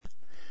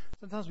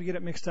Sometimes we get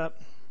it mixed up.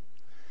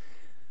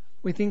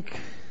 We think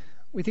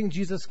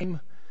Jesus came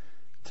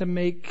to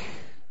make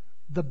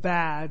the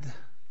bad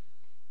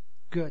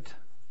good.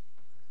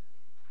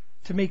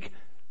 To make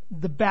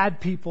the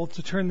bad people,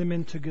 to turn them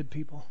into good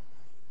people.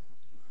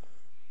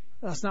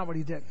 That's not what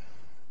he did.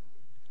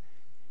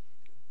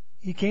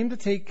 He came to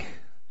take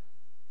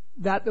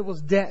that was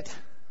dead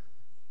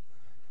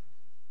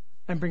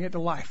and bring it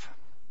to life.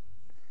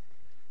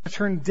 To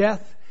turn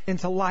death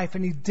into life,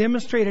 and he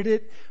demonstrated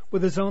it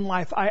with his own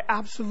life. I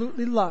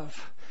absolutely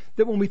love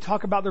that when we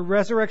talk about the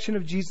resurrection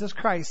of Jesus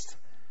Christ,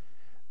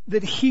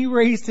 that he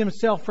raised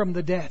himself from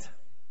the dead.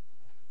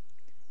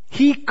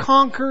 He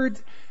conquered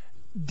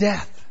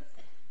death.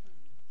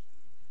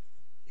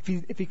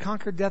 If he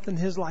conquered death in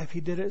his life, he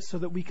did it so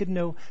that we could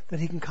know that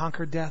he can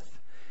conquer death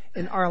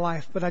in our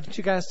life. But I want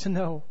you guys to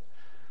know,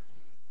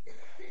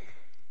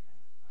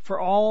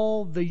 for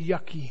all the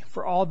yucky,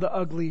 for all the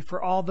ugly,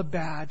 for all the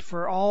bad,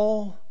 for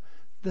all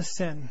the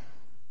sin,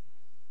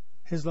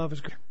 his love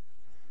is greater.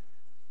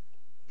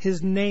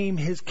 His name,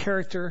 his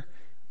character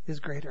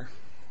is greater.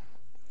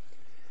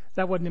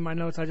 That wasn't in my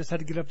notes. I just had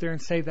to get up there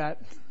and say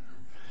that.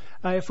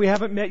 If we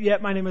haven't met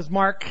yet, my name is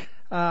Mark,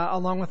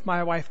 along with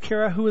my wife,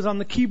 Kara, who is on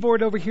the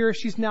keyboard over here.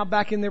 She's now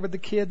back in there with the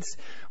kids.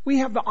 We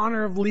have the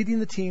honor of leading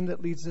the team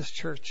that leads this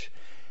church.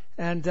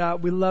 And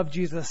we love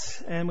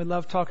Jesus, and we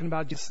love talking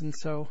about Jesus. And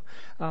so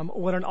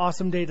what an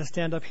awesome day to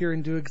stand up here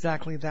and do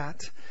exactly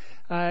that.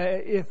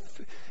 If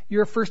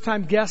you're a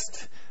first-time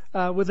guest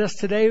with us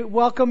today,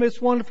 welcome.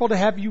 It's wonderful to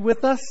have you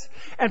with us.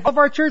 And of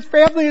our church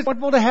family, it's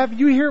wonderful to have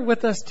you here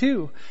with us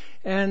too.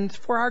 And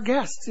for our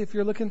guests, if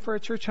you're looking for a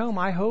church home,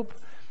 I hope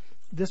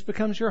this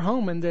becomes your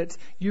home and that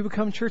you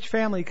become church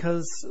family,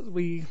 because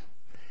we've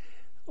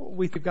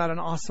got an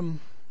awesome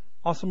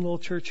little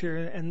church here,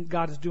 and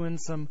God is doing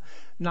some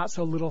not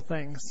so little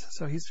things.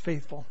 So he's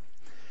faithful.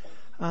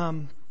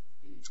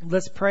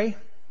 Let's pray.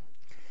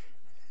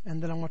 And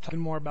then I want to talk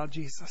more about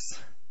Jesus.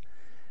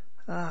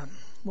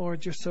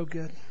 Lord, you're so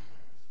good.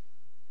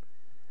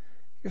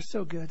 You're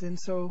so good. And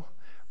so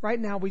right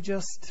now we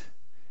just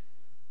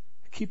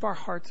keep our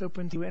hearts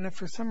open to you. And if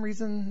for some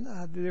reason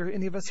there are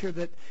any of us here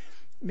that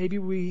maybe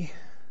we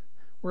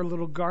were a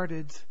little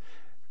guarded,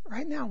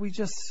 right now we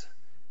just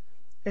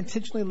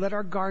intentionally let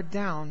our guard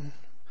down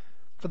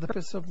for the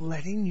purpose of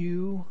letting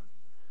you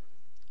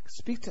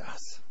speak to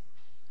us.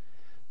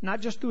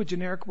 Not just through a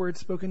generic word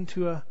spoken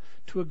to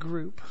a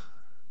group.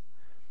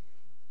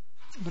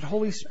 But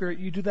Holy Spirit,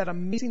 you do that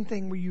amazing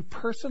thing where you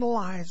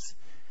personalize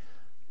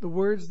the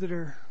words that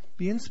are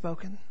being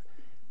spoken,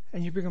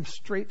 and you bring them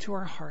straight to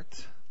our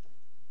heart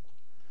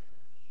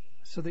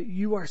so that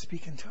you are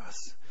speaking to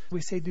us.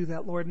 We say do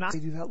that, Lord. Not say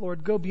do that,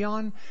 Lord. Go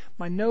beyond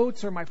my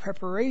notes or my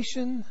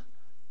preparation.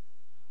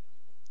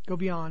 Go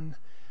beyond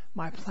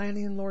my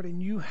planning, Lord,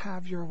 and you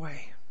have your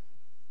way.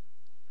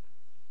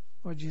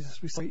 Lord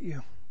Jesus, we salute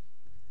you.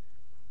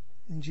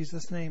 In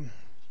Jesus' name,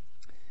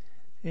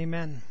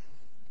 amen.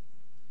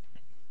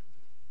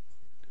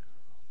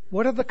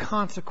 What are the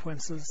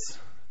consequences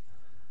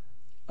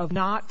of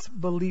not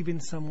believing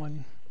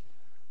someone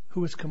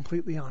who is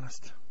completely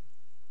honest?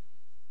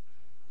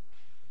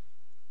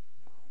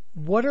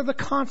 What are the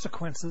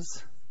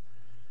consequences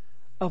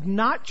of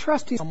not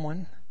trusting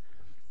someone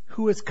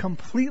who is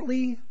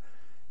completely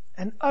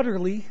and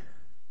utterly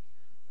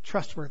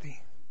trustworthy?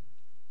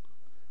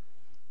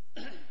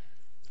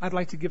 I'd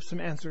like to give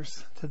some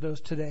answers to those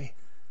today.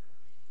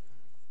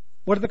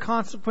 What are the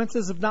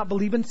consequences of not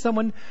believing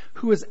someone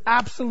who is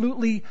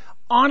absolutely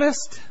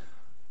honest?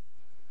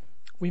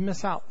 We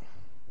miss out.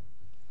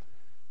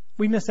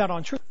 We miss out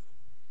on truth.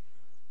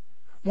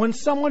 When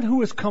someone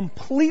who is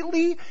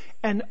completely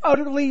and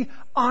utterly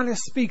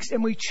honest speaks,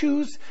 and we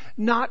choose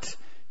not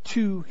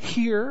to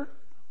hear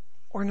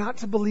or not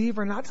to believe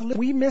or not to live,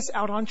 we miss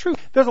out on truth.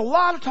 There's a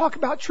lot of talk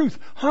about truth,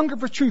 hunger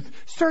for truth,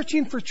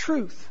 searching for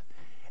truth.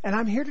 And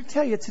I'm here to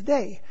tell you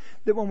today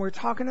that when we're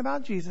talking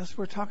about Jesus,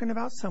 we're talking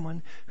about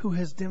someone who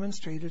has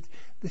demonstrated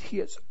that he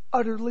is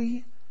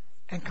utterly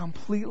and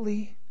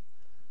completely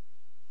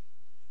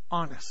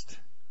honest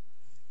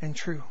and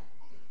true.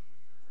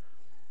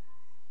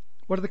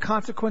 What are the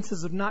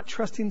consequences of not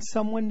trusting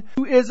someone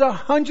who is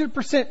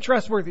 100%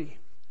 trustworthy?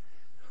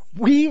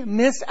 We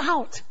miss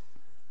out.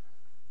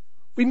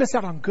 We miss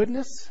out on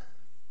goodness.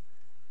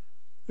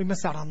 We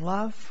miss out on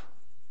love,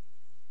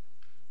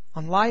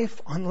 on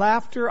life, on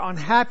laughter, on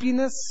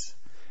happiness.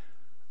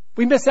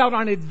 We miss out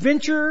on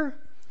adventure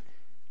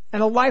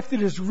and a life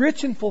that is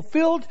rich and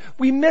fulfilled.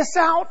 We miss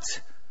out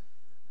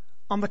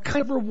on the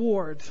kind of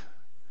reward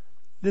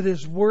that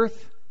is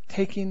worth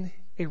taking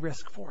a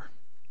risk for.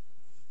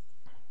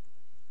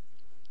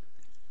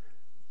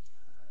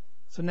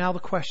 So now the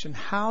question,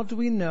 how do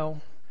we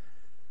know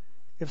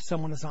if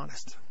someone is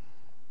honest?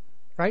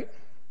 Right?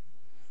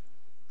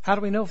 How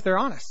do we know if they're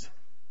honest?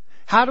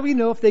 How do we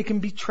know if they can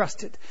be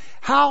trusted?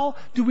 How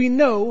do we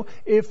know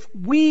if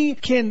we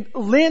can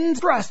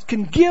lend trust,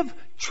 can give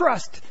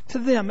trust to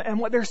them and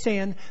what they're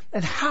saying?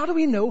 And how do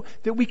we know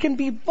that we can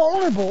be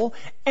vulnerable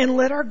and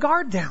let our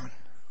guard down?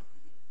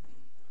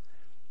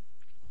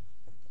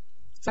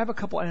 So I have a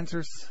couple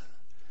answers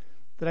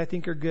that I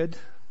think are good.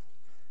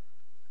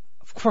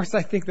 Of course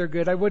I think they're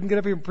good. I wouldn't get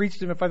up here and preach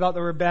them if I thought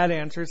they were bad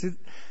answers.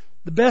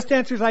 The best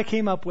answers I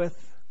came up with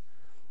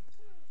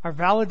are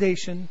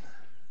validation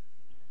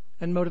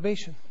and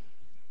motivation.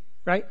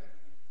 Right?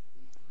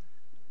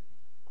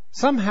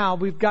 Somehow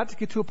we've got to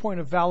get to a point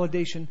of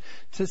validation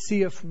to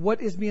see if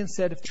what is being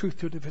said, if truth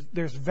to it, if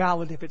there's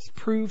valid, if it's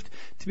proved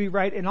to be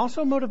right, and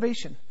also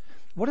motivation.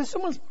 What is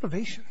someone's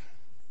motivation?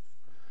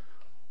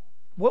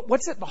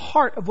 What's at the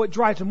heart of what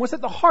drives them? What's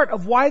at the heart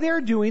of why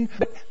they're doing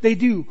what they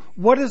do?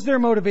 What is their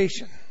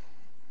motivation?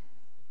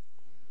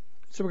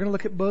 So we're going to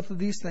look at both of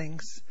these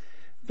things,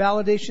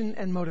 validation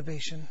and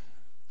motivation.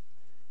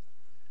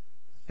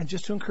 And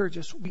just to encourage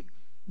us,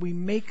 we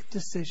make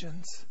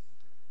decisions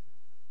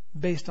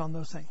based on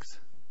those things.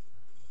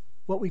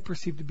 What we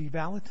perceive to be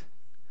valid,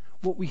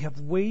 what we have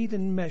weighed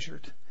and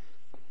measured,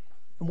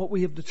 and what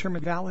we have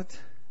determined valid,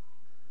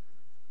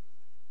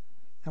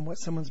 and what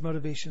someone's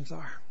motivations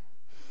are.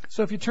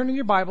 So if you turn in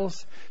your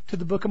Bibles to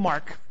the book of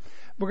Mark,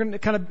 we're going to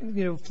kind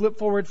of flip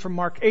forward from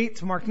Mark 8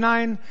 to Mark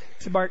 9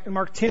 to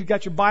Mark 10. You've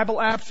got your Bible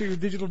apps or your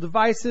digital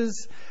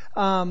devices.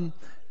 We're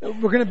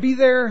going to be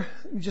there,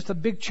 just a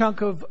big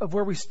chunk of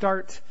where we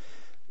start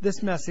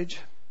this message.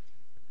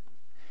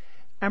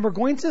 And we're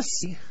going to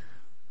see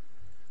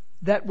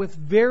that with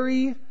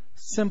very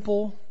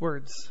simple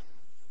words,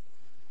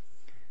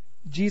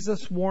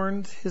 Jesus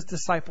warned his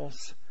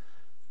disciples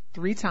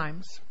 3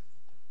 times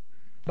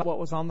about what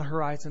was on the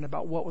horizon,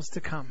 about what was to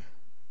come.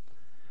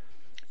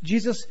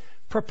 Jesus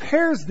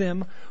prepares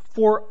them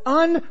for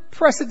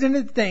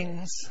unprecedented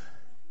things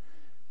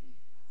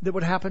that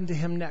would happen to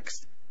him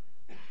next.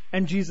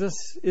 And Jesus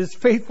is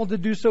faithful to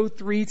do so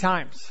 3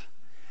 times.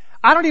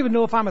 I don't even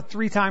know if I'm a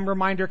 3-time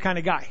reminder kind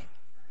of guy.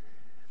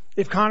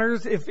 If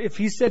Connors, if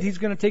he said he's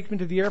going to take me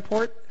to the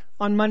airport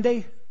on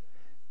Monday,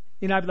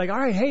 I'd be like, all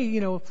right, hey,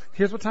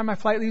 here's what time my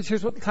flight leaves.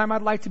 Here's what time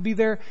I'd like to be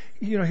there.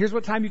 Here's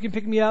what time you can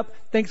pick me up.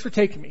 Thanks for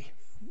taking me.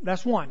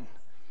 That's 1.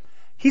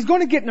 He's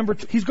going to get number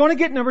 2. He's going to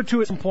get number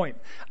 2 at some point.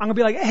 I'm going to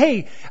be like,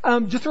 hey,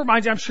 just to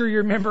remind you, I'm sure you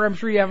remember, I'm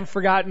sure you haven't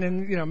forgotten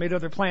and, made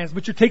other plans,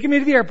 but you're taking me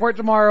to the airport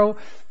tomorrow.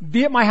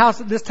 Be at my house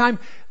at this time.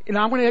 You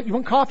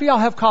want coffee? I'll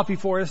have coffee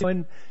for us.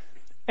 And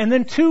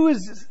then 2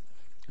 is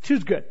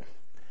good.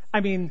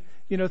 I mean,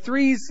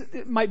 3's,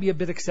 it might be a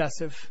bit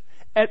excessive.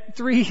 At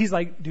 3, he's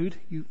like, dude,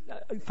 you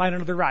find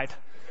another ride.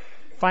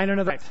 Find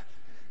another ride.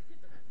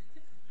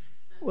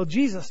 Well,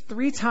 Jesus,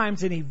 3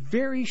 times in a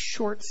very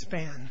short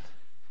span,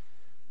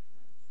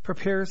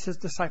 prepares his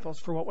disciples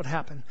for what would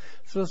happen.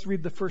 So let's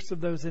read the first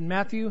of those in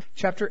Matthew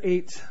chapter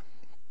 8.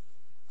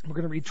 We're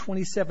going to read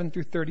 27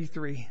 through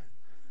 33.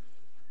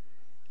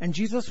 And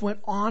Jesus went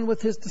on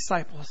with his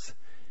disciples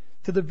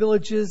to the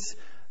villages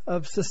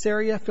of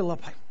Caesarea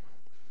Philippi.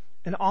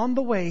 And on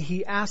the way,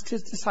 he asked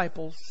his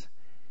disciples,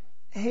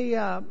 hey,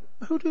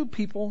 who do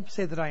people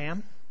say that I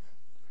am?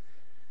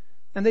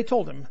 And they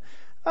told him,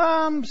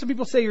 some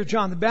people say you're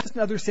John the Baptist,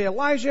 and others say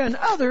Elijah, and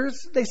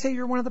others, they say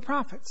you're one of the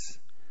prophets.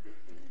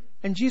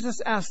 And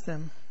Jesus asked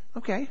them,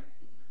 okay,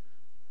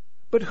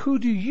 but who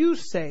do you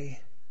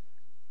say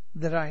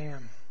that I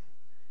am?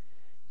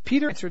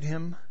 Peter answered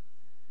him,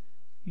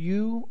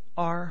 you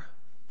are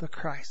the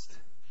Christ.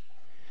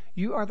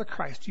 You are the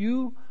Christ.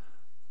 You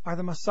are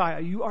the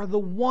Messiah. You are the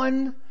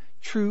one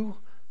true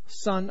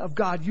Son of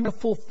God. You are the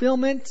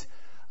fulfillment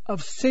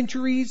of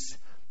centuries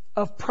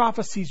of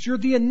prophecies. You're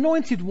the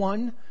anointed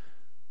one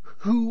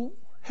who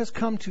has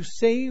come to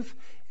save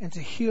and to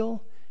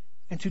heal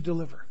and to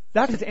deliver.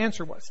 That's what his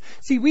answer was.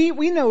 See,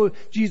 we know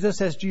Jesus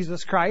as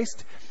Jesus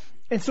Christ,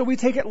 and so we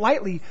take it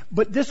lightly,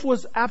 but this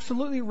was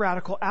absolutely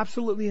radical,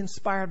 absolutely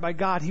inspired by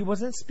God. He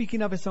wasn't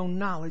speaking of his own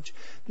knowledge.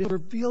 It was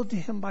revealed to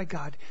him by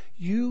God.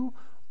 You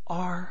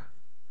are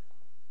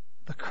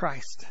the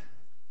Christ.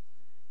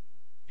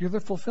 You're the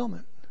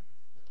fulfillment.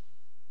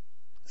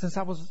 Since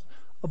I was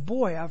a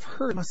boy, I've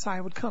heard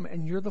Messiah would come,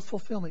 and you're the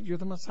fulfillment. You're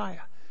the Messiah.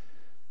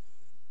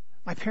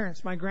 My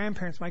parents, my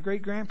grandparents, my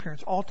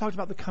great-grandparents all talked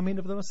about the coming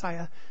of the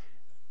Messiah.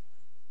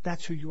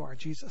 That's who you are,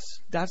 Jesus.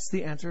 That's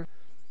the answer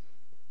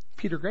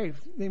Peter gave.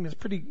 I mean, it's a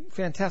pretty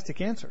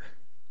fantastic answer.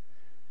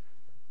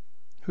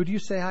 Who do you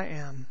say I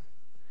am?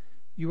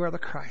 You are the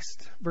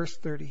Christ. Verse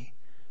 30.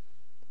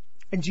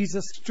 And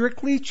Jesus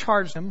strictly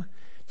charged them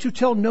to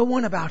tell no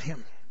one about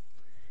him.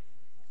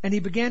 And he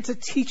began to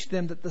teach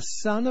them that the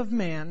Son of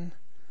Man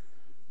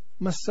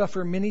must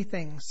suffer many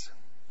things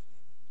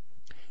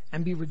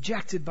and be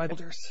rejected by the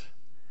elders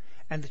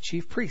and the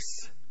chief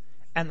priests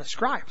and the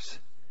scribes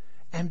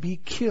and be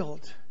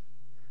killed.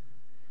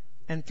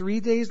 And 3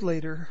 days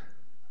later,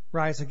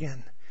 rise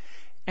again.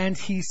 And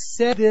he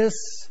said this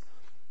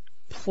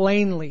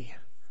plainly.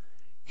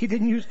 He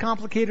didn't use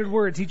complicated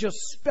words. He just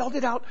spelled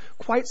it out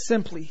quite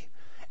simply.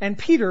 And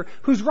Peter,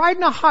 who's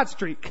riding a hot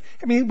streak,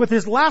 with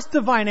his last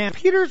divine act,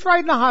 Peter's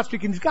riding a hot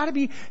streak and he's got to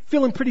be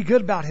feeling pretty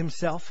good about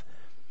himself.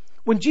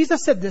 When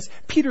Jesus said this,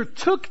 Peter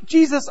took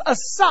Jesus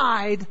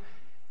aside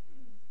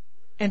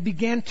and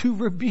began to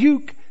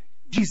rebuke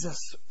Jesus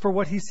for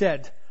what he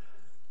said.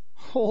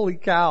 Holy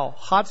cow,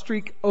 hot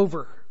streak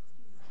over.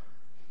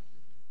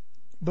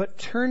 But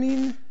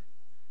turning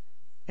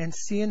and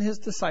seeing his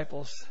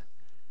disciples,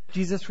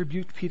 Jesus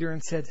rebuked Peter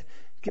and said,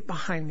 "Get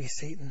behind me,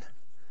 Satan,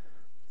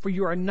 for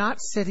you are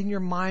not setting your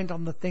mind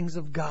on the things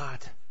of God,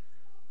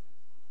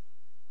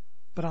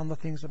 but on the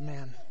things of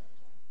man."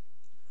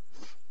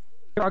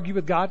 You argue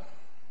with God?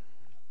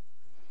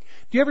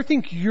 Do you ever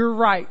think you're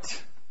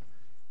right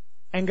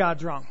and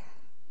God's wrong?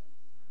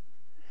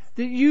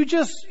 That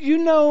you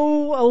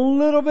know a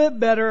little bit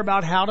better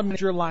about how to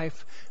manage your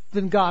life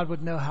than God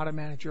would know how to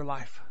manage your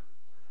life?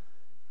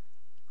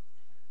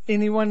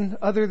 Anyone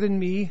other than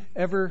me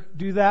ever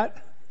do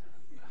that?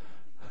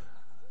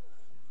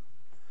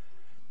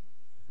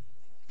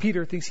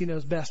 Peter thinks he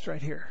knows best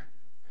right here.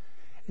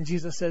 And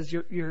Jesus says,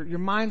 your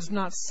mind's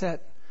not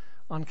set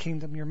on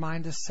kingdom. Your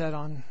mind is set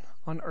on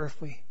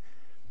earthly.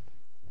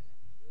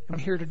 I'm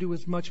here to do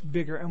is much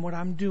bigger. And what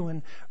I'm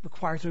doing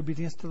requires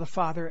obedience to the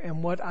Father.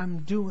 And what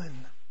I'm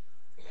doing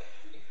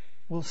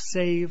will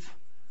save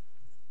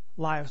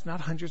lives.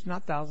 Not hundreds,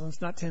 not thousands,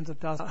 not tens of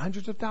thousands, not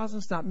hundreds of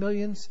thousands, not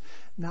millions,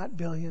 not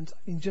billions.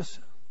 I mean, just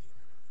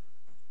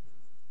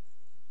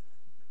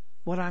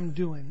what I'm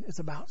doing is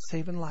about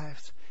saving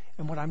lives.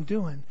 And what I'm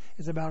doing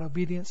is about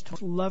obedience to the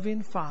most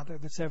loving Father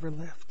that's ever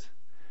lived.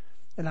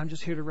 And I'm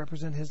just here to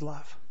represent His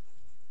love.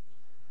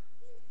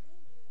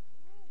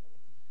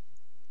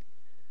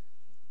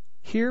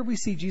 Here we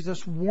see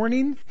Jesus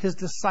warning His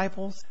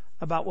disciples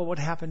about what would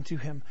happen to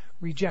Him.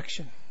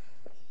 Rejection.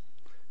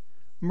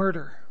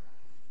 Murder.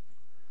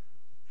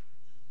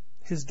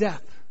 His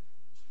death.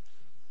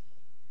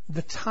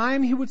 The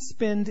time He would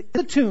spend in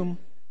the tomb.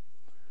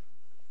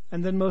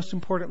 And then most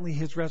importantly,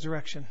 His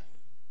resurrection.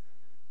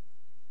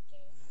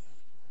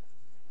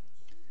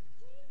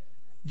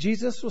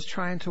 Jesus was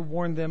trying to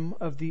warn them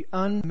of the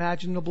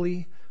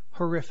unimaginably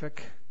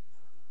horrific,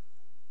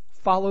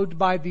 followed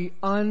by the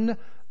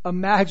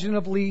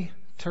unimaginably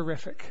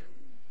terrific.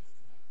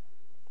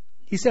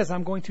 He says,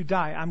 I'm going to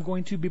die. I'm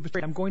going to be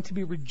betrayed. I'm going to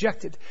be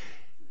rejected.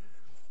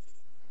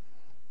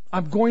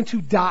 I'm going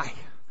to die.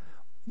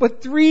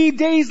 But 3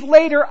 days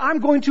later, I'm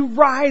going to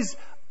rise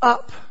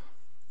up.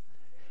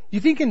 You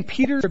think in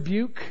Peter's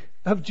rebuke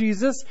of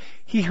Jesus,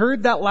 he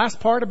heard that last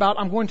part about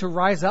I'm going to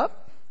rise up?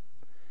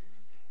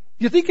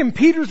 You think in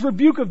Peter's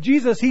rebuke of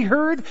Jesus, he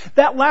heard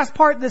that last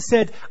part that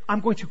said, I'm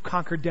going to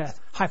conquer death.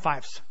 High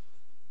fives.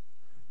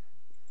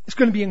 It's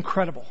going to be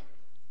incredible.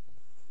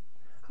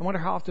 I wonder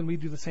how often we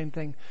do the same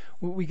thing.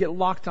 We get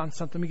locked on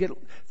something. We get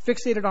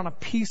fixated on a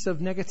piece of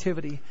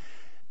negativity.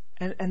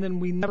 And then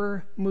we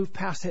never move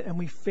past it. And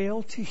we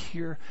fail to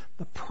hear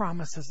the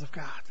promises of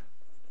God.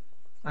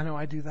 I know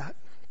I do that.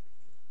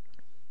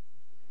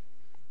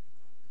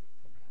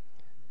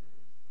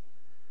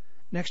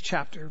 Next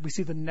chapter, we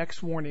see the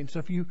next warning. So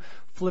if you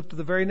flip to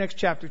the very next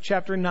chapter,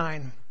 chapter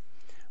 9,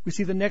 we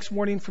see the next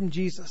warning from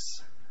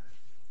Jesus.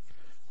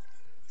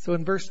 So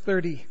in verse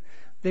 30,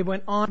 they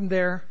went on from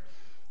there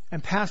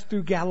and passed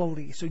through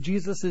Galilee. So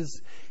Jesus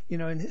is,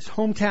 in his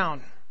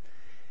hometown.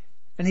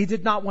 And He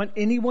did not want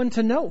anyone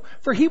to know,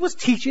 for He was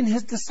teaching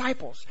His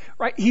disciples,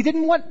 right? He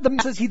didn't want the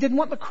masses. He didn't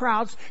want the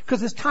crowds,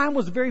 because His time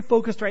was very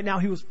focused right now.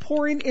 He was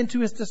pouring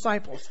into His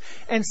disciples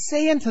and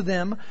saying to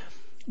them,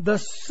 the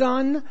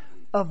Son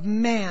of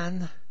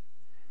Man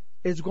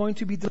is going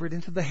to be delivered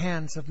into the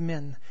hands of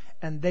men,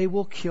 and they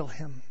will kill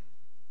Him.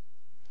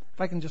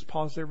 If I can just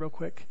pause there real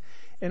quick.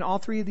 In all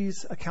three of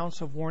these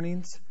accounts of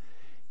warnings,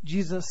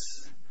 Jesus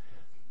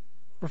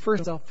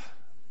refers to Himself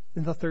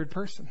in the third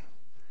person.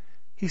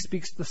 He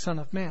speaks to the Son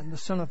of Man. The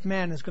Son of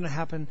Man is going to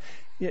happen,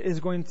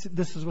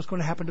 this is what's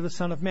going to happen to the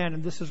Son of Man,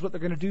 and this is what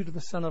they're going to do to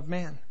the Son of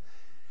Man.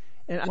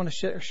 And I want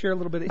to share a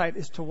little bit of insight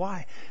as to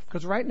why.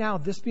 Because right now,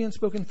 this being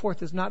spoken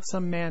forth is not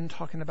some man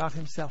talking about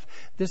himself.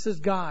 This is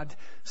God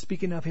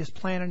speaking of His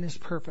plan and His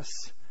purpose.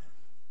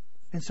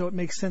 And so it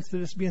makes sense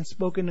that it's being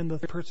spoken in the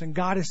third person.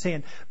 God is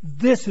saying,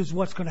 this is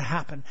what's going to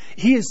happen.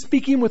 He is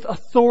speaking with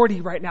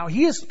authority right now.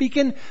 He is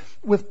speaking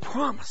with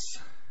promise.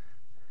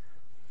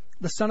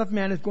 The Son of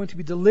Man is going to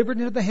be delivered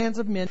into the hands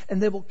of men,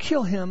 and they will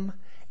kill Him.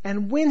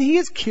 And when He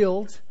is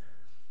killed,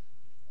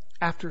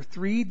 after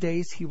 3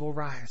 days He will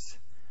rise.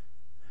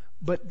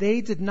 But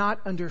they did not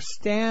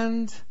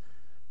understand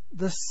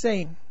the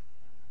saying,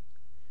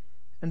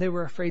 and they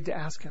were afraid to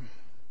ask Him.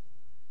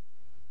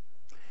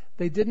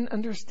 They didn't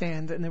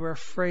understand, and they were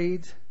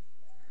afraid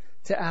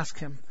to ask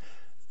Him.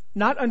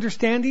 Not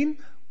understanding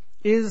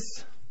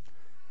is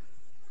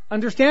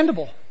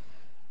understandable,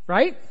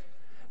 right?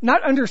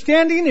 Not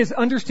understanding is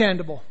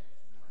understandable.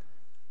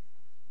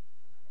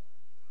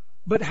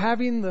 But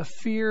having the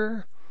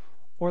fear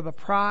or the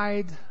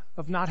pride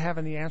of not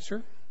having the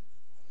answer,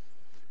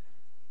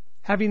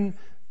 having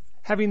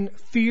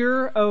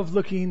fear of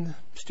looking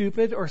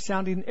stupid or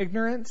sounding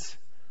ignorant,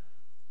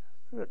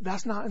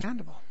 that's not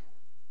understandable.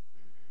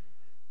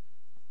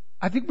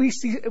 I think we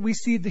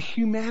see the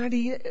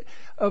humanity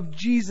of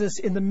Jesus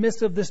in the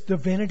midst of this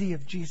divinity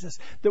of Jesus,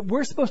 that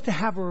we're supposed to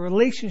have a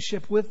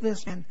relationship with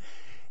this man.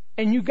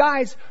 And you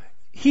guys,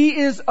 He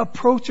is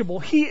approachable.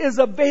 He is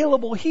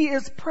available. He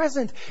is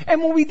present.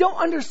 And when we don't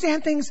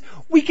understand things,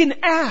 we can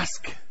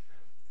ask.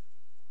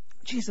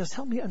 Jesus,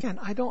 help me understand.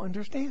 I don't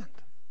understand.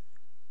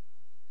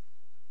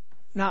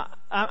 Now,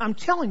 I'm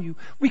telling you,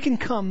 we can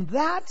come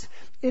that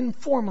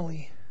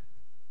informally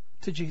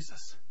to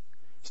Jesus.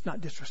 It's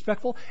not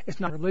disrespectful. It's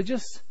not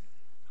religious.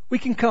 We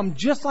can come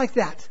just like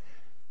that.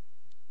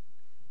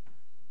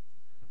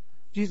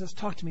 Jesus,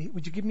 talk to me.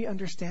 Would you give me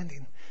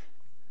understanding?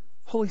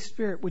 Holy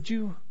Spirit, would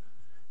you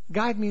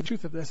guide me in the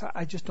truth of this?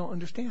 I just don't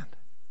understand.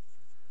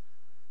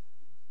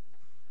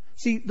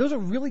 See, those are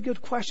really good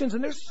questions,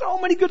 and there's so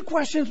many good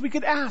questions we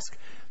could ask.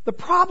 The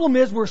problem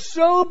is we're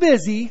so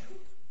busy,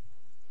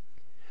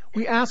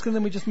 we ask and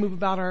then we just move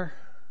about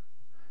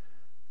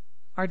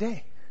our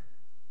day.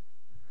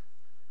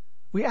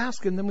 We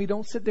ask and then we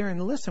don't sit there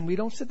and listen. We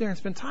don't sit there and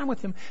spend time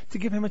with Him to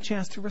give Him a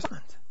chance to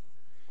respond.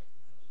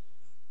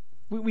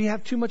 We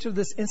have too much of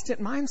this instant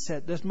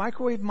mindset, this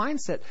microwave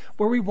mindset,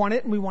 where we want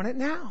it and we want it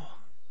now.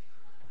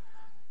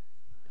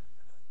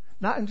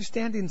 Not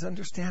understanding is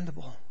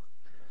understandable.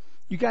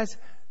 You guys,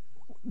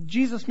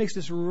 Jesus makes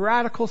this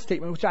radical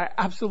statement, which I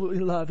absolutely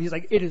love. He's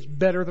like, it is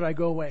better that I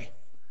go away.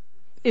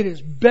 It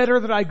is better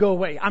that I go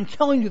away. I'm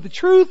telling you the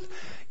truth.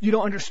 You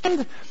don't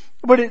understand,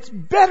 but it's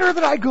better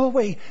that I go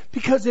away,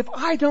 because if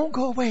I don't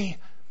go away,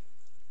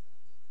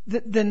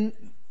 then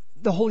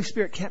the Holy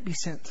Spirit can't be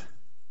sent.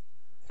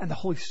 And the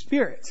Holy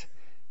Spirit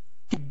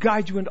will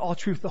guide you into all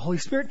truth. The Holy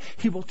Spirit,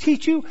 He will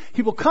teach you.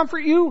 He will comfort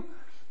you.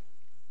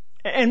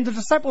 And the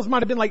disciples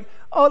might have been like,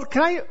 oh,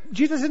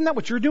 Jesus, isn't that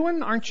what you're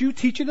doing? Aren't you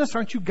teaching us?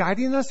 Aren't you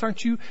guiding us?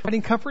 Aren't you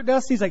providing comfort to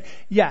us? And He's like,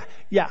 yeah.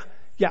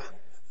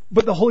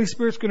 But the Holy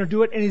Spirit's going to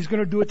do it, and He's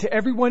going to do it to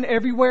everyone,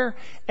 everywhere.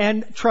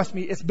 And trust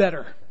me, it's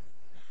better.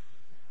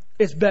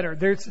 It's better.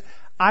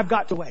 I've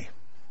got the way.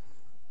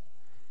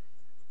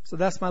 So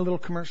that's my little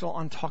commercial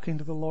on talking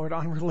to the Lord,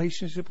 on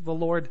relationship with the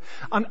Lord,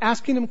 on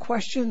asking Him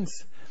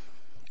questions.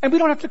 And we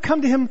don't have to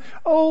come to Him,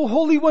 oh,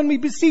 Holy One, we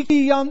beseech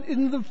Thee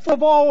in the full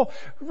of all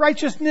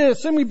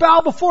righteousness, and we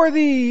bow before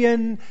Thee.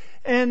 And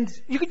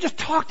you can just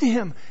talk to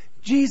Him.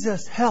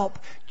 Jesus, help.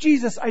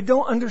 Jesus, I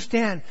don't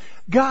understand.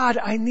 God,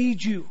 I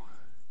need You.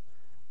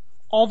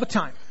 All the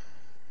time.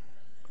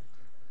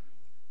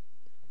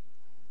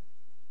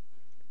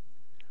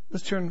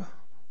 Let's turn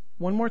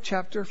one more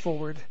chapter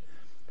forward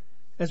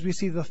as we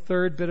see the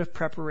third bit of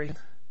preparation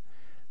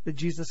that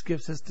Jesus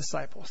gives His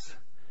disciples.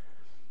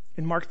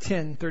 In Mark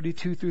 10,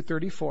 32 through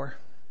 34, it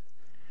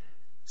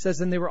says,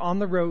 and they were on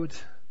the road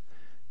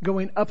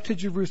going up to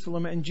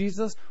Jerusalem, and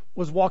Jesus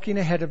was walking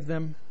ahead of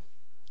them,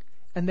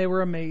 and they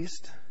were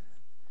amazed,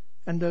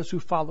 and those who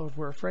followed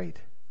were afraid.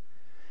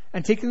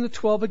 And taking the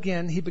 12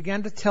 again, He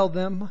began to tell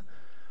them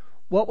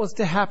what was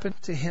to happen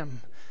to Him,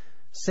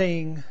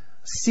 saying,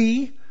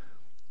 see,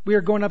 we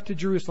are going up to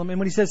Jerusalem. And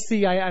when He says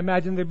see, I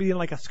imagine there being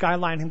like a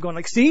skyline, Him going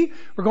like, see,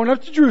 we're going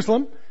up to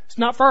Jerusalem. It's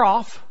not far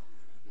off.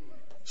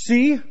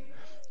 See,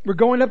 we're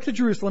going up to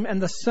Jerusalem,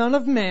 and the Son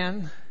of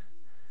Man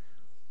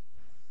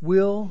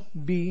will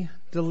be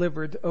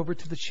delivered over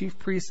to the chief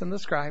priests and the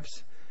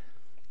scribes,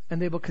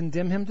 and they will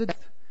condemn Him to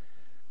death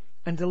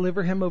and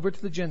deliver Him over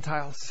to the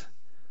Gentiles.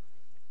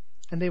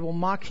 And they will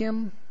mock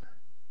Him,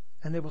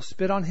 and they will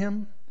spit on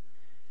Him,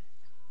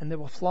 and they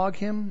will flog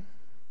Him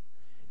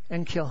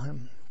and kill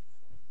Him.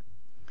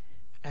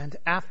 And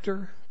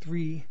after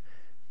 3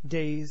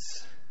 days,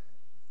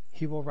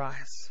 He will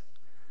rise.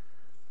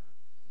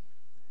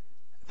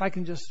 If I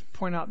can just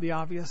point out the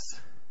obvious,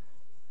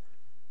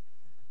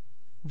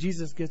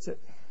 Jesus gets it.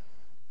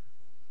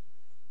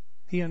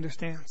 He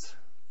understands.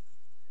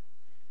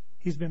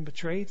 He's been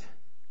betrayed.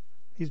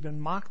 He's been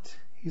mocked.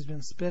 He's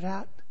been spit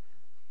at.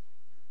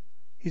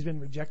 He's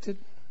been rejected.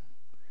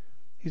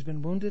 He's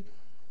been wounded.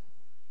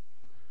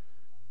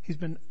 He's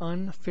been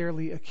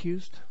unfairly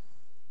accused.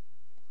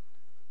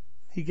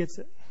 He gets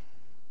it.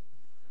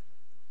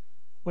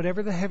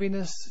 Whatever the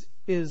heaviness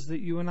is that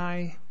you and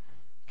I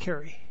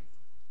carry,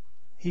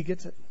 He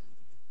gets it.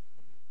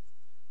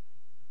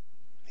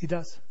 He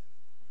does.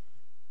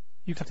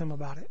 You talk to Him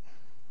about it.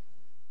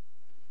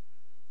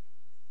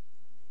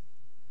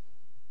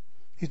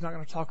 He's not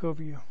going to talk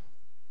over you.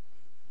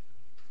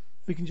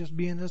 We can just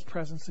be in His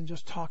presence and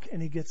just talk,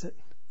 and He gets it.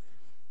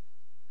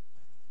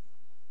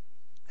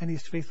 And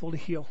He's faithful to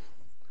heal.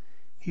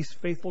 He's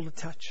faithful to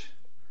touch.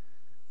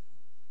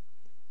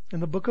 In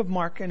the book of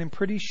Mark, and in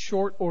pretty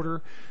short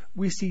order,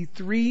 we see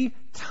 3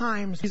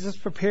 times Jesus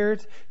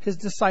prepared His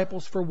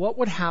disciples for what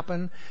would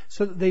happen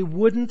so that they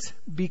wouldn't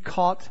be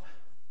caught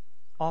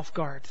off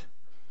guard.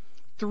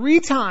 3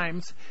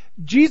 times,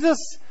 Jesus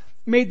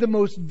made the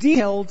most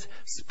detailed,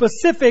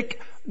 specific,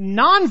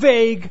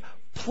 non-vague,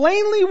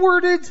 plainly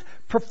worded,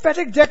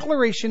 prophetic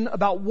declaration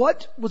about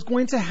what was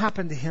going to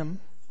happen to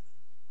Him,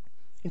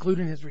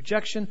 including His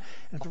rejection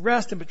and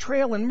arrest and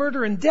betrayal and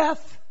murder and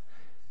death,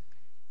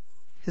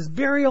 His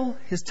burial,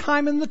 His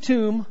time in the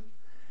tomb,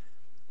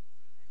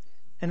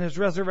 and His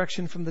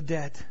resurrection from the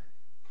dead.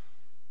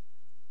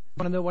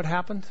 Want to know what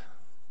happened?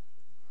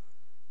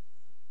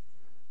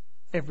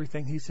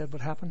 Everything He said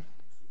would happen.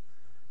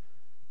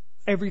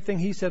 Everything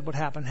He said would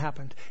happen,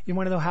 happened. You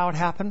want to know how it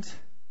happened?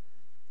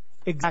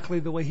 Exactly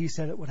the way He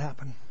said it would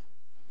happen.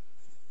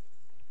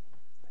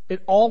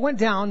 It all went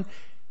down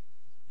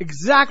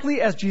exactly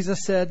as Jesus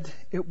said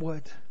it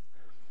would.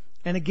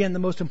 And again, the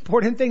most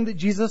important thing that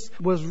Jesus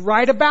was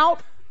right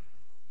about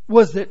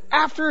was that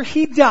after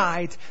he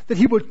died, that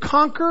he would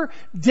conquer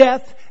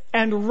death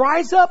and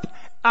rise up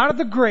out of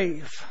the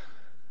grave.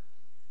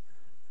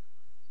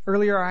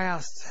 Earlier I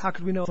asked, how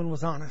could we know if someone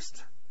was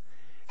honest?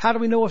 How do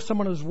we know if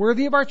someone is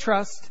worthy of our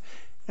trust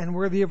and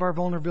worthy of our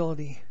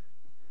vulnerability?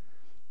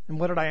 And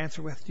what did I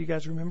answer with? Do you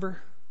guys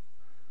remember?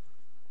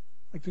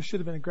 Like there should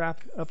have been a graph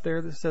up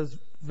there that says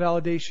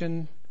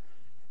validation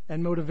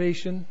and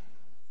motivation.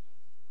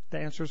 The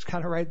answer is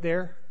kind of right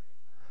there.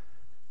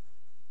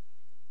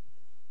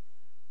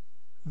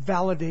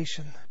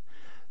 Validation.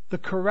 The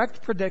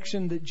correct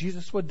prediction that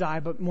Jesus would die,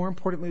 but more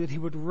importantly, that he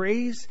would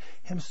raise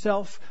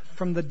himself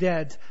from the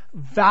dead,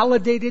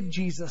 validated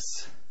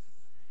Jesus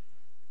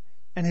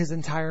and his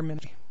entire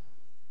ministry.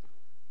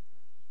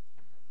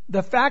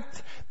 The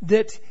fact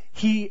that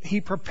he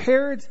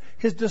prepared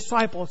his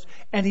disciples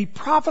and he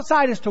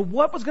prophesied as to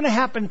what was going to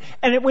happen,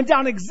 and it went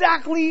down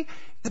exactly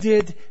as it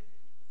did,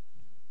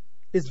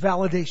 is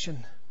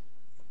validation.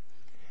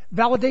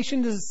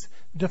 Validation is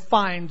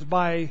defined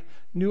by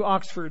New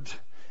Oxford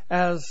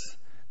as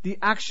the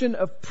action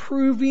of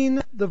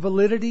proving the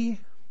validity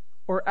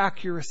or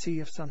accuracy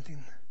of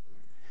something.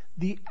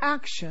 The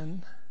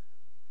action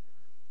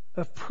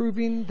of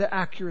proving the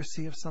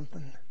accuracy of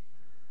something.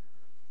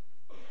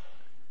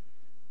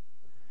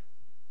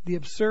 The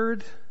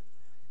absurd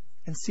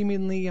and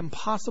seemingly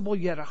impossible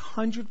yet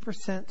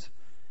 100%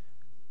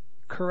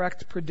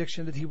 correct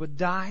prediction that he would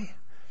die,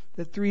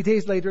 that 3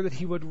 days later that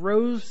he would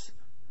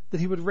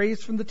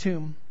raise from the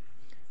tomb,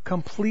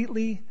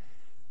 completely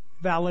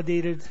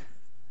validated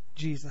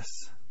Jesus.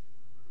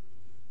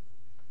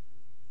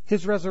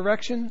 His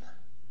resurrection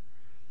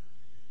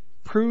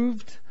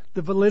proved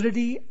the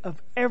validity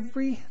of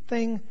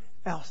everything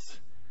else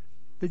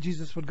that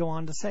Jesus would go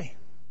on to say.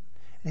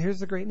 And here's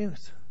the great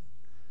news.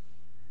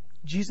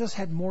 Jesus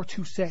had more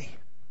to say.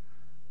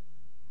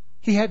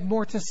 He had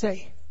more to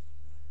say.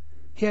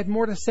 He had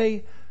more to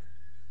say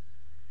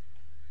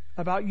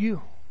about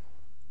you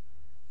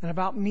and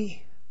about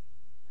me,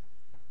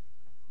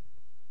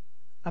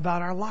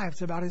 about our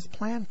lives, about his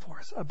plan for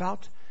us,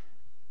 about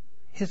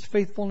his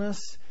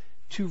faithfulness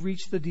to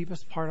reach the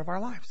deepest part of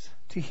our lives,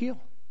 to heal.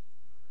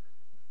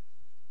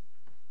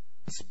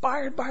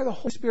 Inspired by the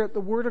Holy Spirit, the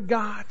Word of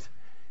God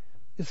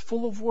is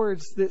full of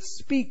words that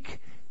speak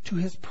to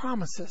his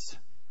promises,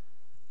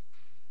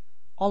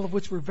 all of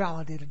which were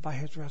validated by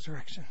his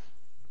resurrection.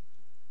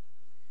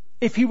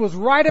 If he was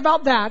right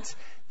about that,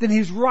 then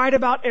he's right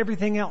about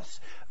everything else.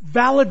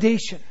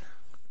 Validation.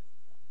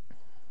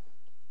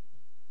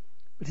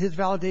 But his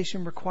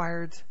validation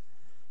required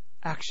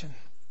action.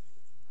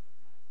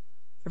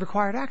 It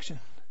required action.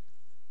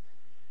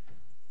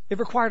 It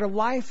required a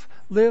life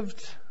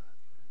lived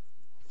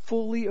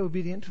fully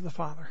obedient to the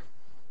Father.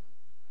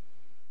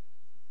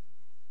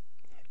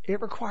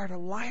 It required a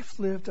life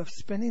lived of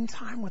spending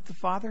time with the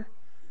Father,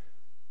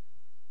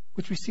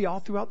 which we see all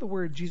throughout the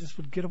Word. Jesus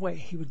would get away.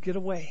 He would get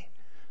away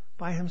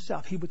by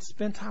himself. He would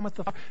spend time with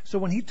the Father. So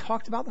when he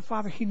talked about the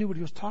Father, he knew what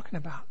he was talking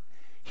about.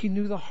 He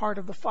knew the heart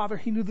of the Father.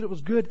 He knew that it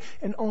was good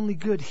and only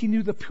good. He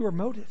knew the pure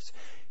motives.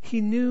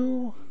 He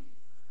knew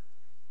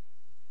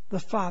the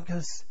Father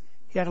because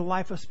he had a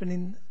life of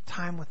spending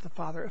time with the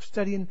Father, of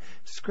studying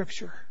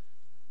Scripture.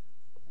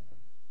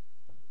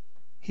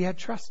 He had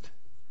trust.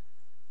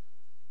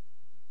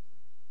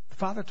 The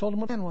Father told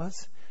him what the plan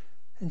was,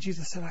 and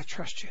Jesus said, I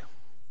trust you.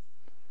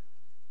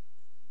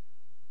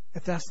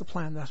 If that's the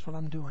plan, that's what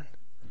I'm doing.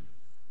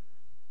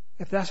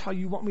 If that's how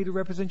you want me to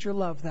represent your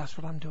love, that's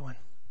what I'm doing.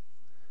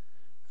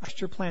 That's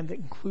your plan that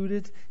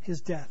included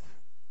his death.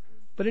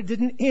 But it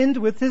didn't end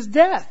with his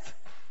death.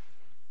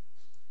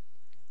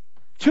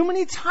 Too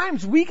many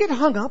times we get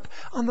hung up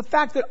on the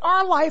fact that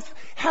our life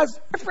has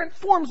different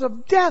forms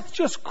of death,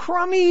 just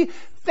crummy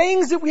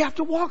things that we have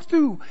to walk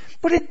through.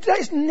 But it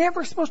is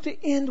never supposed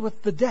to end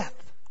with the death.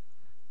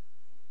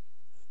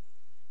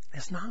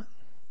 It's not.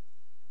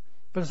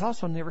 But it's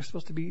also never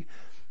supposed to be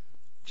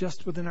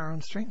just within our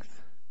own strength.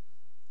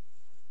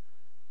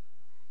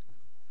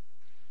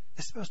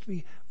 It's supposed to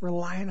be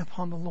relying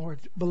upon the Lord,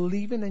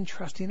 believing and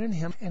trusting in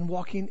him and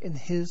walking in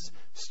his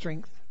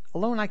strength.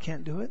 Alone, I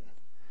can't do it.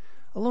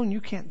 Alone,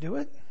 you can't do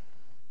it.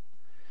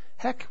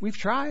 Heck, we've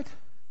tried.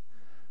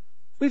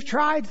 We've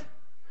tried.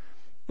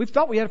 We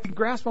thought we had a pretty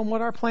grasp on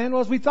what our plan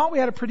was. We thought we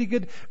had a pretty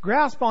good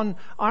grasp on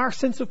our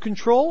sense of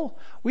control.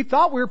 We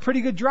thought we were a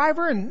pretty good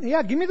driver, and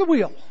yeah, give me the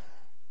wheel.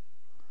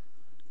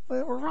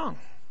 But we're wrong.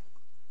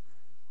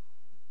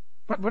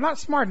 We're not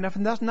smart enough,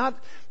 and that's not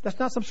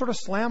some sort of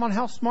slam on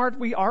how smart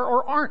we are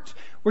or aren't.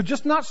 We're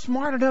just not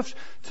smart enough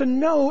to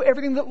know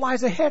everything that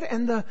lies ahead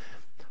and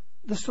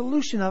the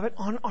solution of it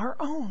on our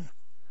own.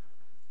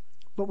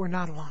 But we're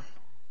not alone.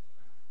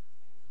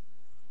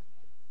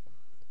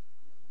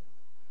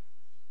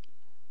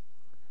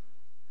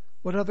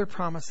 What other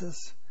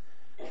promises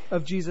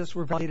of Jesus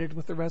were validated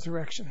with the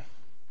resurrection?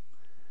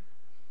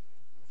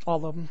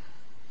 All of them.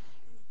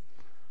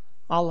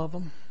 All of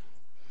them.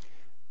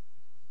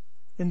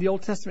 In the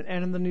Old Testament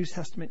and in the New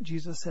Testament,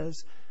 Jesus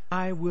says,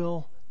 I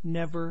will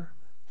never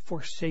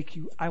forsake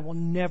you. I will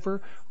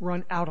never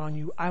run out on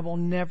you. I will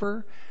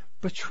never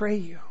betray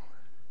you.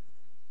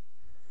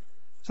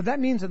 So that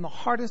means in the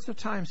hardest of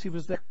times, He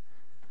was there.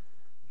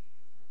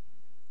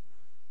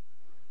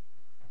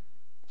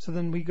 So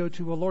then we go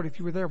to, well, Lord, if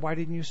you were there, why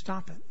didn't you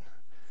stop it?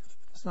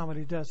 That's not what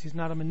He does. He's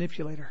not a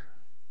manipulator.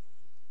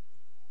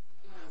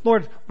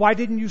 Lord, why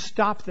didn't you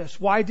stop this?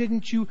 Why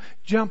didn't you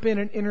jump in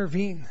and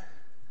intervene?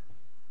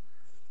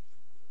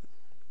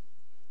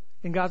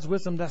 In God's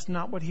wisdom, that's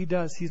not what He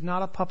does. He's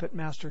not a puppet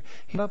master.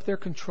 He's up there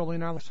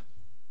controlling our lives.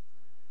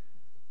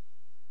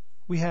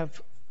 We have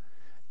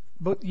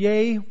both,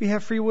 yay, we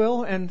have free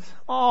will, and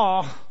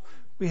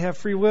we have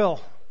free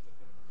will.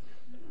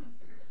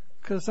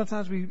 Because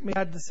sometimes we make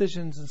bad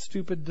decisions and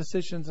stupid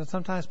decisions, and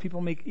sometimes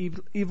people make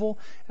evil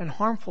and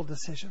harmful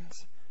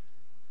decisions.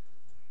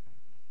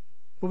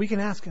 But we can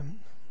ask Him,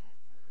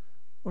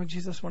 Lord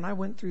Jesus, when I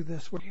went through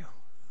this, where were you?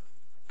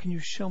 Can you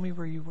show me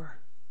where you were?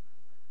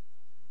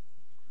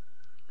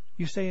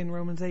 You say in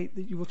Romans 8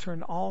 that you will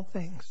turn all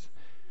things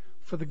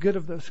for the good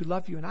of those who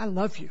love you. And I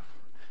love you.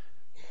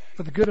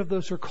 For the good of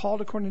those who are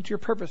called according to your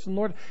purpose. And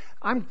Lord,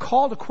 I'm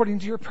called according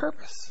to your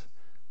purpose.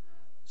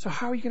 So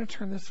how are you going to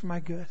turn this for my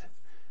good?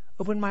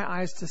 Open my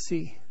eyes to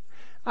see.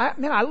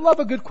 I love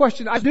a good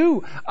question. I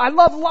do. I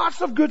love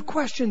lots of good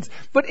questions.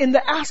 But in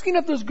the asking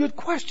of those good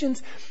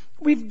questions,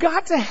 we've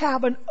got to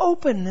have an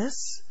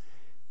openness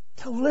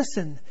to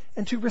listen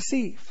and to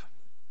receive.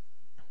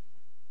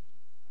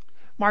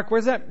 Mark,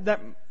 where's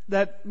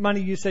that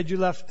money you said you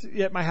left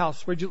at my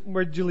house? Where'd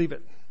you leave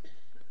it?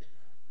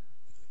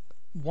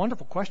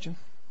 Wonderful question.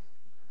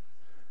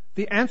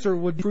 The answer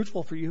would be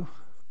fruitful for you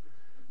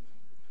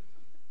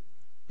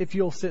if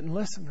you'll sit and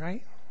listen,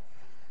 right?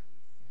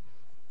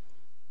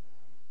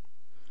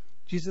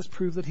 Jesus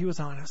proved that He was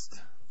honest.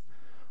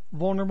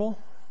 Vulnerable.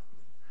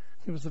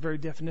 He was the very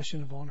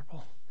definition of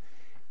vulnerable.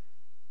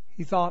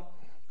 He thought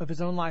of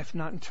His own life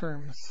not in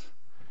terms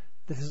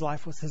that His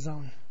life was His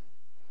own.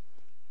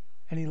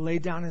 And He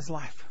laid down His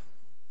life.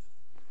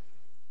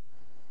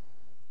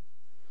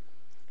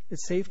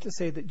 It's safe to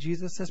say that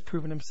Jesus has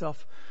proven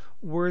Himself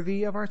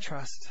worthy of our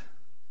trust.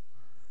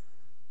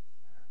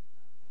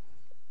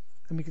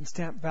 And we can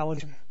stamp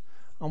validation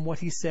on what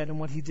He said and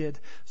what He did.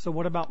 So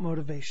what about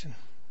motivation?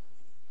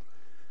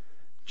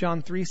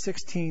 John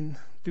 3:16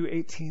 through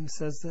 18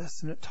 says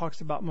this, and it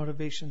talks about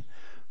motivation.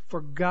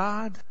 For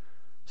God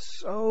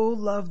so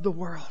loved the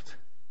world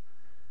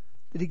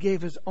that He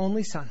gave His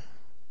only Son.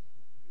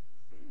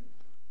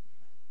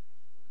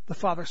 The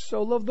Father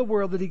so loved the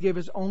world that He gave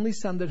His only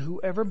Son, that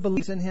whoever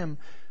believes in Him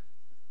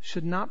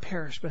should not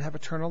perish but have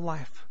eternal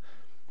life.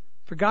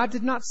 For God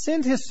did not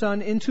send His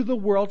Son into the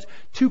world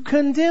to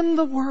condemn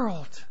the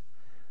world,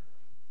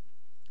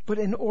 but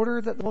in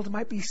order that the world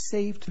might be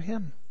saved through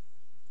Him.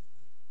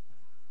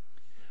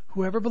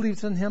 Whoever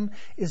believes in Him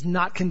is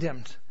not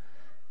condemned,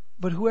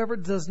 but whoever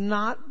does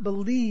not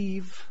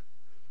believe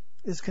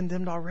is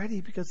condemned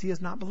already, because he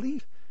has not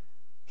believed.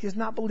 He has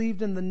not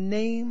believed in the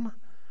name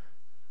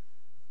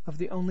of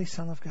the only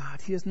Son of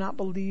God. He has not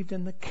believed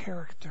in the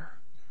character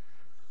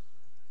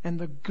and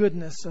the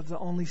goodness of the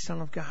only Son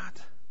of God.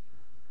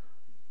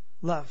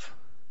 Love.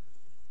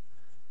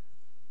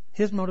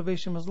 His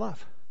motivation was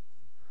love.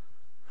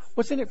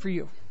 What's in it for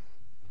you?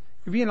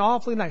 You're being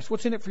awfully nice.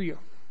 What's in it for you?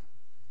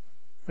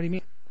 What do you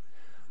mean?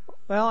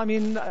 Well, I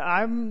mean,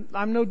 I'm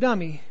no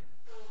dummy.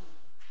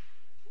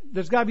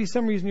 There's got to be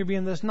some reason you're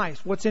being this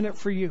nice. What's in it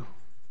for you?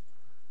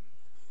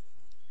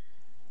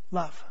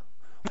 Love.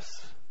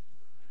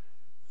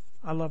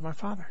 I love my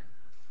Father.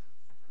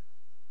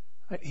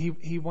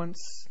 He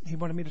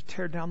wanted me to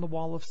tear down the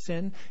wall of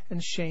sin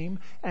and shame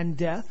and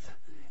death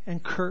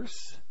and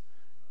curse.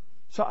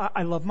 So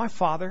I love my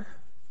Father,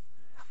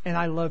 and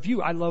I love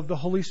you. I love the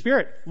Holy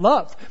Spirit.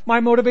 Love. My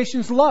motivation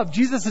is love.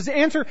 Jesus'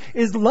 answer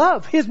is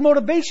love. His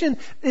motivation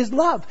is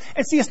love.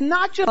 And see, it's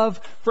not just love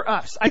for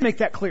us. I make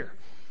that clear.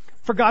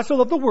 For God so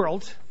loved the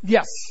world,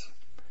 yes,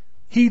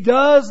 He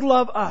does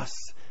love us.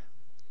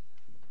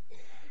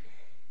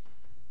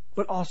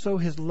 But also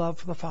His love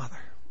for the Father.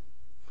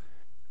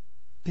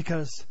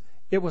 Because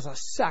it was a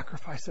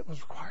sacrifice that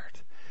was required.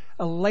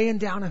 A laying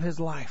down of His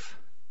life.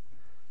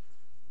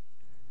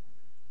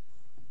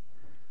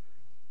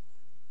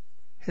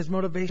 His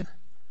motivation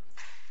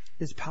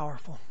is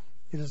powerful.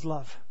 It is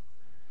love.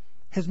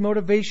 His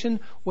motivation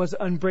was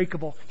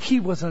unbreakable. He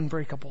was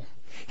unbreakable.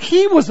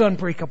 He was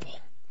unbreakable.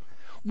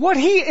 What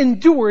He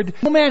endured,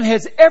 no man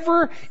has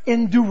ever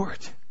endured.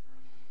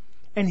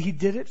 And He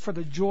did it for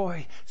the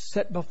joy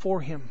set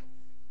before Him.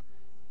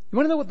 You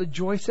want to know what the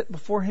joy set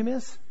before Him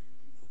is?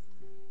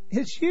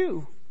 It's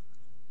you.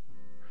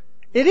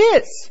 It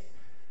is.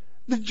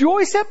 The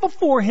joy set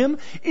before Him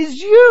is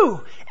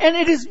you. And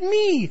it is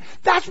me.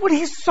 That's what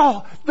He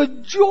saw. The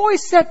joy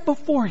set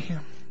before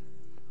Him.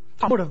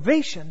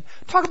 Motivation.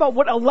 Talk about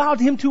what allowed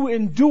Him to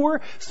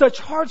endure such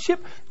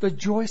hardship. The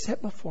joy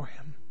set before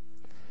Him.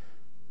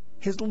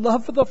 His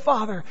love for the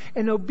Father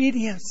and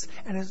obedience,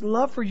 and His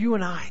love for you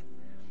and I.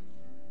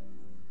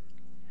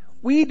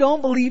 We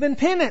don't believe in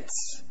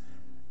penance.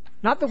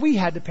 Not that we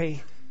had to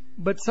pay,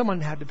 but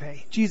someone had to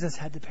pay. Jesus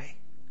had to pay.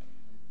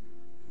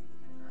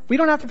 We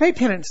don't have to pay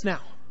penance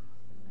now.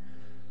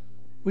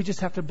 We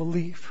just have to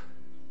believe.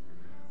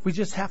 We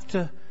just have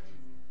to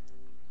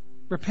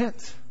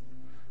repent.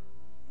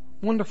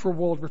 Wonderful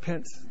word,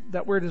 repent.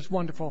 That word is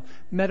wonderful.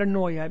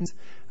 Metanoia means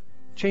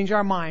change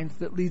our mind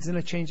that leads in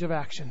a change of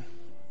action.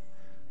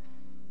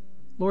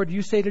 Lord,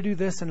 you say to do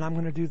this, and I'm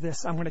going to do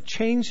this. I'm going to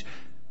change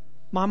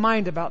my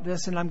mind about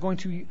this, and I'm going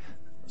to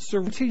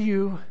serve to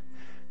you,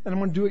 and I'm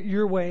going to do it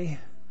your way,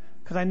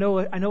 because I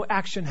know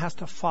action has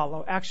to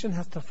follow. Action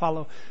has to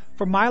follow.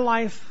 For my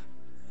life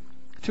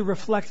to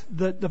reflect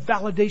the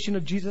validation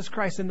of Jesus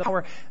Christ and the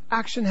power,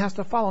 action has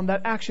to follow, and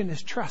that action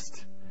is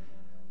trust.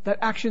 That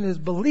action is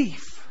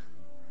belief.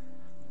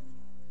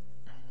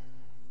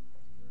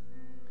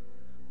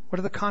 What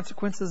are the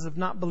consequences of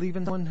not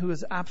believing someone who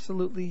is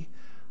absolutely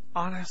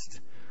honest?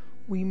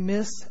 We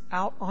miss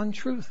out on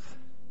truth.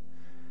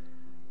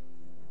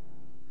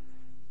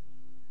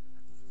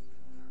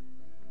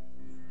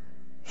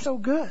 He's so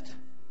good.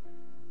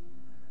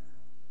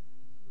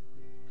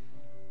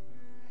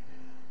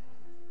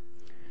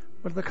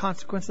 What are the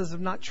consequences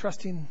of not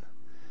trusting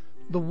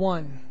the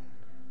one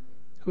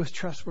who is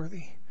trustworthy?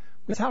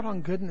 We miss out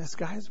on goodness,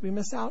 guys. We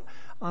miss out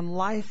on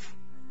life,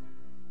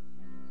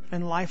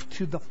 and life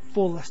to the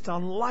fullest,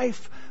 on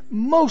life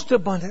most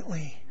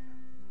abundantly.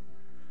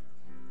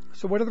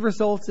 So what are the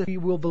results if we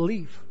will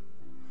believe?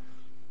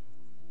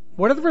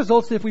 What are the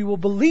results if we will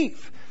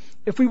believe?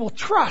 If we will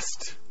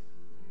trust?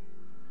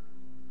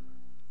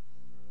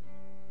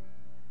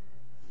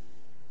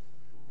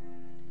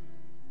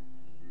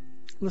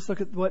 Let's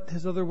look at what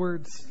his other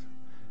words,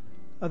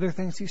 other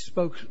things he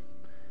spoke,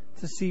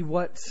 to see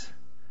what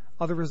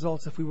are the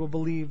results if we will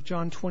believe.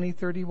 John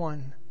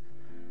 20:31.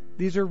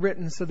 These are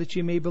written so that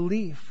you may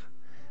believe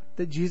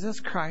that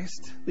Jesus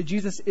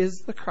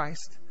is the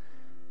Christ,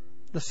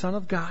 the Son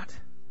of God,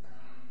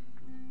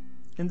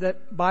 and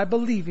that by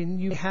believing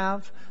you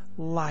have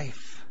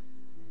life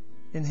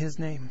in His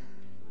name,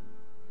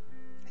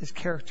 His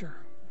character,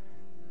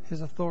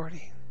 His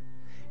authority.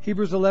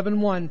 Hebrews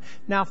 11:1.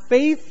 Now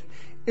faith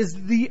is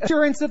the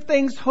assurance of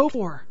things hoped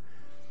for,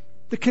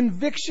 the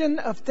conviction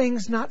of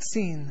things not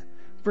seen.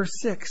 Verse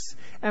 6.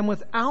 And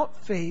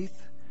without faith,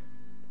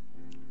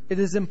 it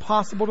is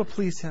impossible to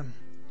please Him.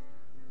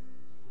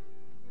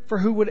 For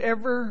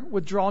whoever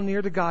would draw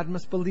near to God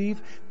must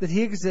believe that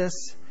He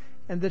exists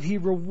and that He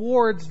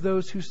rewards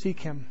those who seek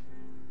Him.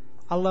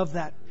 I love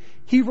that.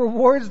 He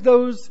rewards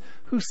those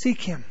who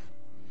seek Him.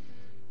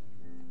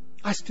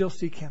 I still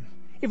seek Him.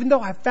 Even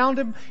though I found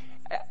Him,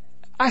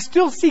 I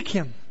still seek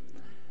Him.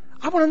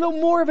 I want to know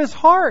more of His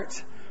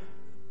heart.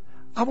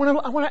 I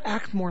want to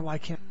act more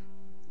like Him.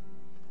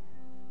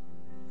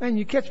 Man,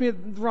 you catch me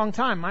at the wrong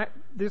time.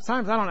 There's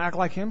times I don't act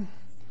like Him.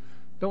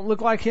 Don't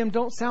look like Him.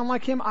 Don't sound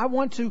like Him. I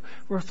want to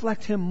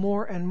reflect Him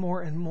more and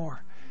more and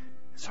more.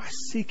 So I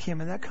seek Him,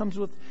 and that comes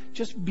with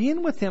just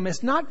being with Him.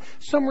 It's not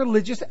some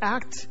religious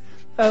act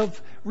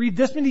of read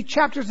this many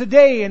chapters a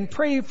day and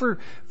pray for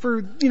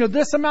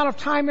this amount of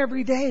time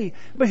every day.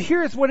 But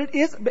here's what it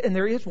is. And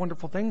there is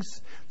wonderful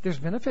things. There's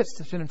benefits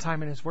to spending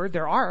time in His Word.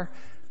 There are.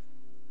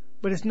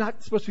 But it's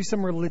not supposed to be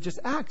some religious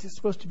act. It's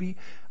supposed to be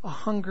a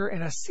hunger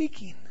and a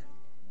seeking.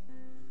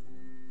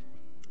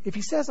 If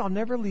He says, I'll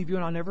never leave you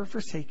and I'll never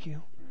forsake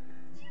you,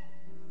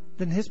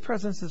 then His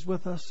presence is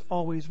with us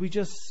always. We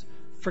just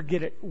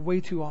forget it way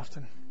too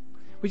often.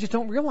 We just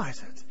don't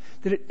realize it.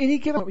 That at any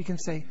given moment we can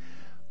say,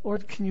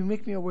 Lord, can you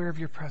make me aware of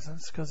your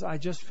presence? Because I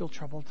just feel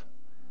troubled.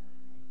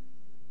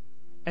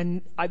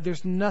 And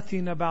there's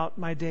nothing about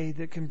my day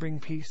that can bring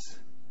peace.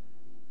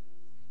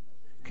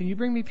 Can you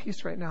bring me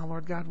peace right now,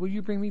 Lord God? Will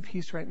you bring me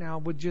peace right now?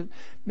 Would you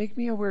make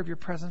me aware of your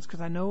presence?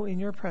 Because I know in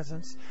your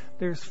presence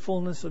there's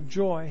fullness of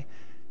joy.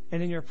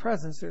 And in your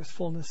presence there's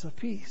fullness of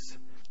peace.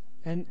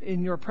 And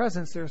in your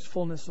presence there's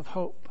fullness of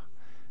hope.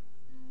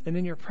 And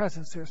in your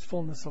presence there's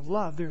fullness of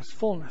love. There's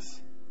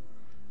fullness.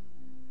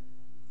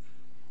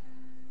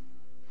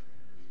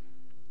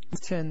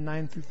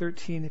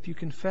 10:9-13. If you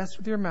confess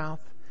with your mouth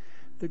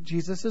that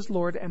Jesus is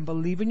Lord and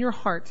believe in your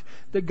heart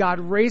that God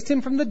raised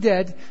Him from the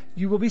dead,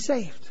 you will be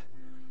saved.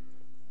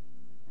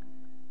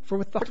 For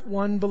with the heart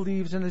one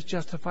believes and is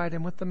justified,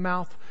 and with the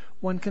mouth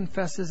one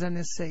confesses and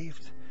is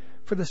saved.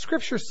 For the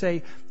Scriptures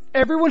say,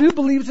 everyone who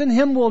believes in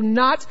Him will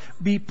not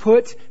be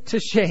put to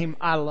shame.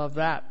 I love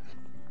that.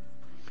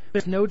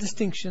 There's no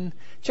distinction.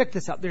 Check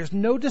this out. There's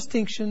no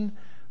distinction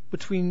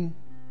between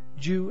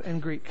Jew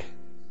and Greek.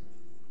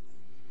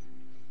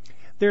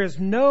 There is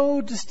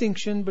no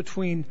distinction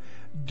between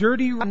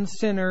dirty, rotten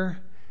sinner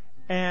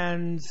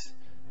and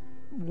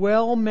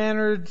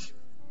well-mannered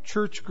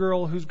church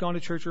girl who's gone to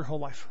church her whole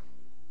life.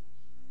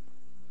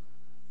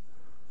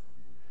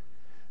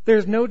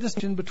 There's no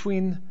distinction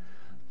between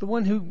the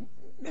one who,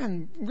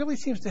 really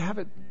seems to have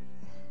it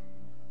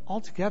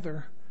all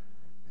together.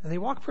 And they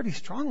walk pretty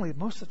strongly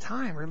most of the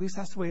time, or at least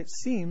that's the way it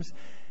seems.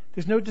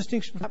 There's no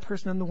distinction between that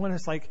person and the one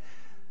that's like,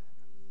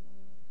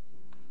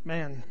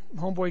 man,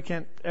 homeboy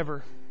can't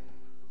ever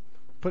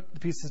put the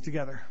pieces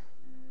together.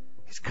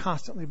 He's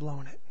constantly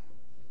blowing it.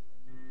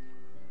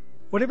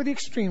 Whatever the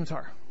extremes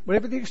are,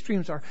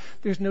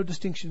 there's no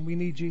distinction. We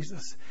need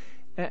Jesus.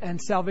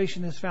 And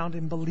salvation is found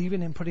in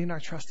believing and putting our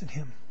trust in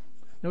Him.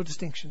 No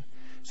distinction.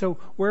 So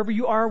wherever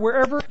you are,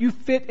 wherever you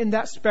fit in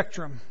that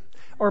spectrum,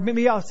 or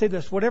maybe I'll say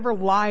this, whatever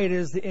lie it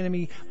is the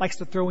enemy likes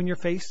to throw in your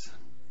face,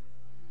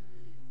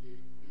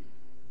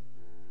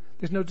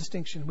 there's no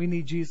distinction. We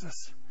need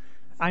Jesus.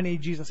 I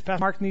need Jesus. Pastor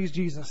Mark needs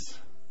Jesus.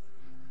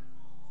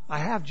 I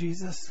have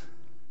Jesus.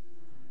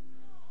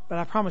 But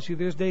I promise you,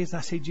 there's days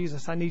I say,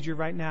 Jesus, I need you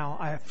right now.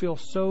 I feel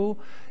so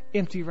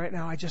empty right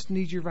now. I just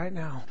need you right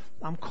now.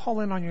 I'm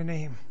calling on your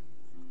name.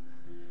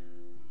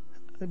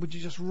 Would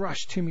you just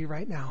rush to me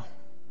right now?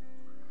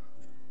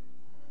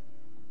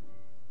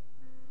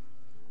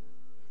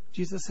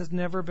 Jesus has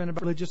never been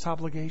about religious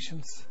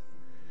obligations,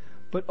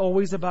 but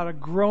always about a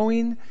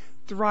growing,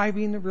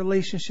 thriving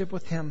relationship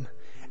with Him.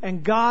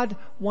 And God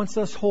wants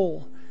us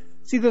whole.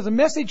 See, there's a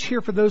message here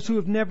for those who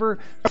have never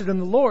trusted in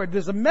the Lord.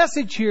 There's a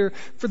message here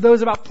for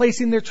those about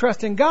placing their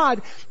trust in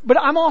God. But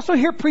I'm also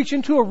here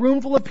preaching to a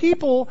room full of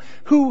people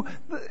who,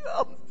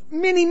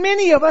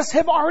 many of us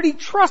have already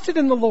trusted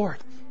in the Lord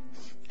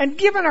and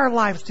given our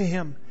lives to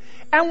Him.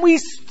 And we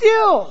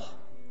still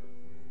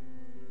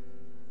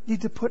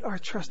need to put our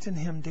trust in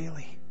Him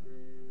daily.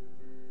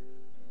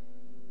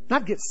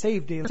 Not get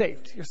saved daily.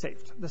 You're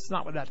saved. That's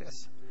not what that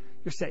is.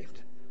 You're saved.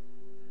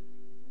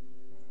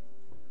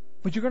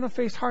 But you're going to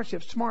face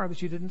hardships tomorrow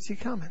that you didn't see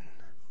coming.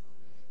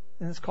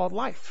 And it's called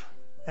life.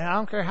 And I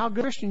don't care how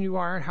good Christian you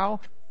are and how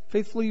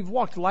faithfully you've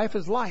walked. Life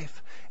is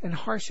life. And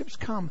hardships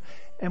come.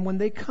 And when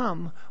they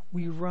come,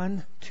 we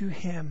run to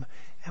Him.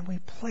 And we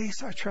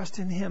place our trust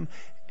in Him.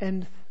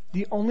 And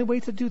the only way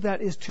to do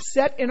that is to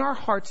set in our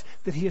hearts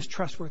that He is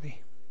trustworthy.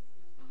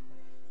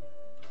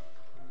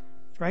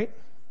 Right?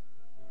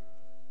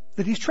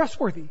 That He's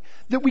trustworthy.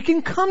 That we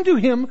can come to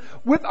Him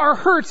with our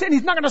hurts and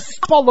He's not going to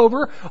step all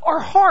over our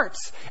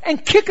hearts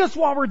and kick us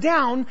while we're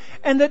down,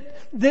 and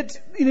that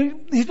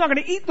He's not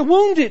going to eat the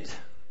wounded.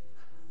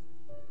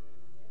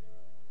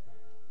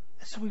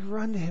 And so we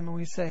run to Him and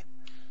we say,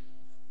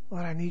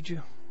 Lord, I need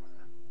you.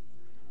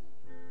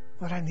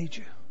 Lord, I need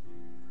you.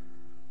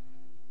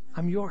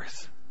 I'm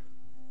yours.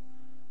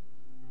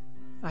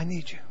 I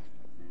need you.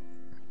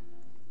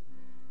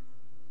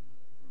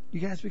 You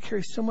guys, we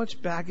carry so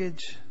much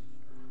baggage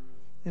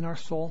in our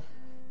soul.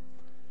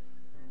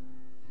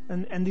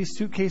 And these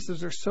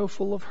suitcases are so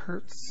full of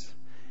hurts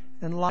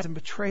and lies and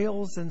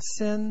betrayals and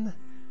sin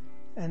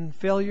and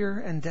failure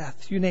and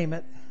death. You name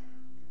it.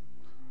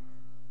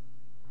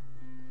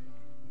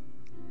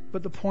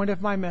 But the point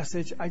of my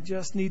message, I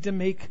just need to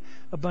make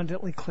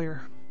abundantly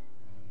clear.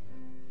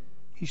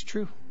 He's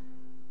true.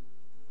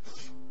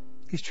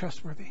 He's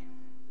trustworthy.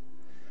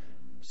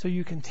 So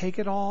you can take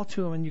it all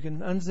to Him and you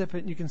can unzip it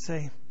and you can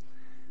say,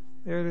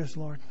 there it is,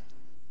 Lord.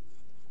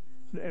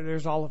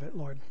 There's all of it,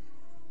 Lord.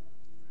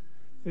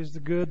 There's the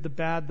good, the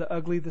bad, the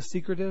ugly, the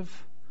secretive,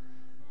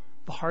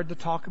 the hard to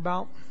talk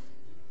about,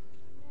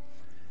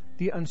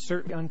 the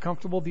uncertain, the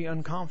uncomfortable, the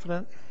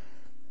unconfident.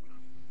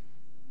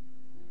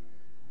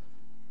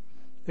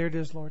 There it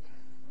is, Lord.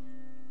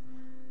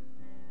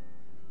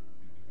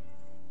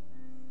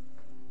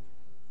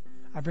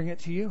 I bring it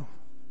to you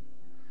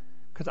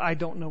because I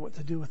don't know what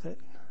to do with it,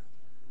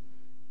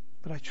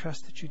 but I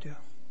trust that you do.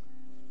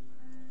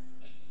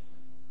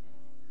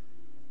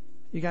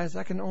 You guys,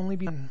 that can only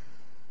be done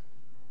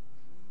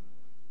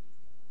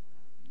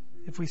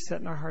if we set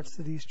in our hearts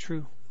that He's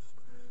true,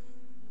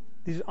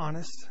 that He's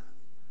honest,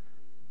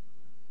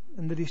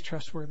 and that He's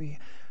trustworthy.